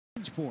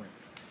Bridgeport.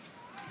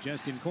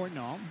 Justin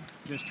Courtnall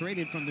just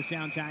traded from the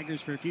Sound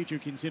Tigers for future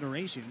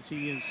considerations.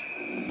 He is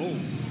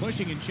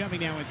pushing and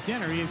shoving now at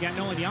center. You've got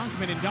Nolan,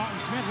 Yonkman, and Dalton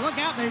Smith. Look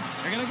out, they're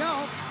going to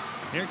go.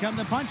 Here come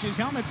the punches.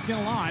 Helmet's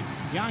still on.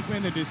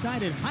 Yonkman, the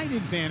decided height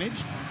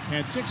advantage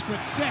at 6'6",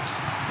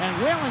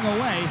 and wailing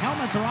away.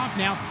 Helmets are off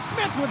now.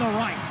 Smith with a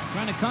right,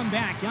 trying to come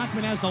back.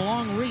 Yonkman has the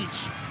long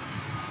reach.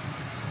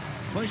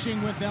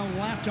 Pushing with the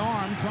left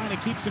arm, trying to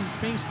keep some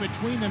space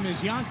between them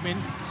is Yonkman.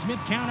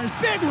 Smith counters.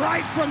 Big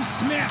right from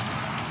Smith.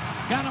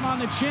 Got him on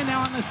the chin,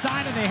 now on the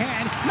side of the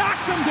head.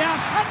 Knocks him down.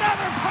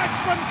 Another punch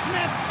from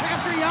Smith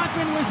after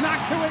Yonkman was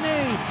knocked to a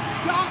knee.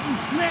 Dalton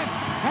Smith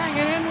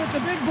hanging in with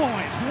the big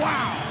boys.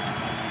 Wow.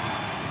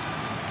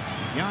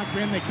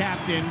 Yonkman, the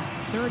captain,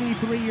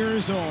 33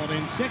 years old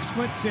and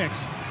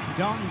 6'6".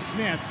 Dalton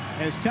Smith,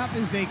 as tough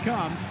as they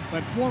come,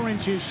 but 4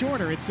 inches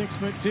shorter at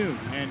 6'2"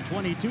 and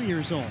 22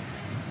 years old.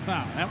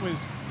 Wow, that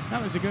was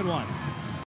a good one.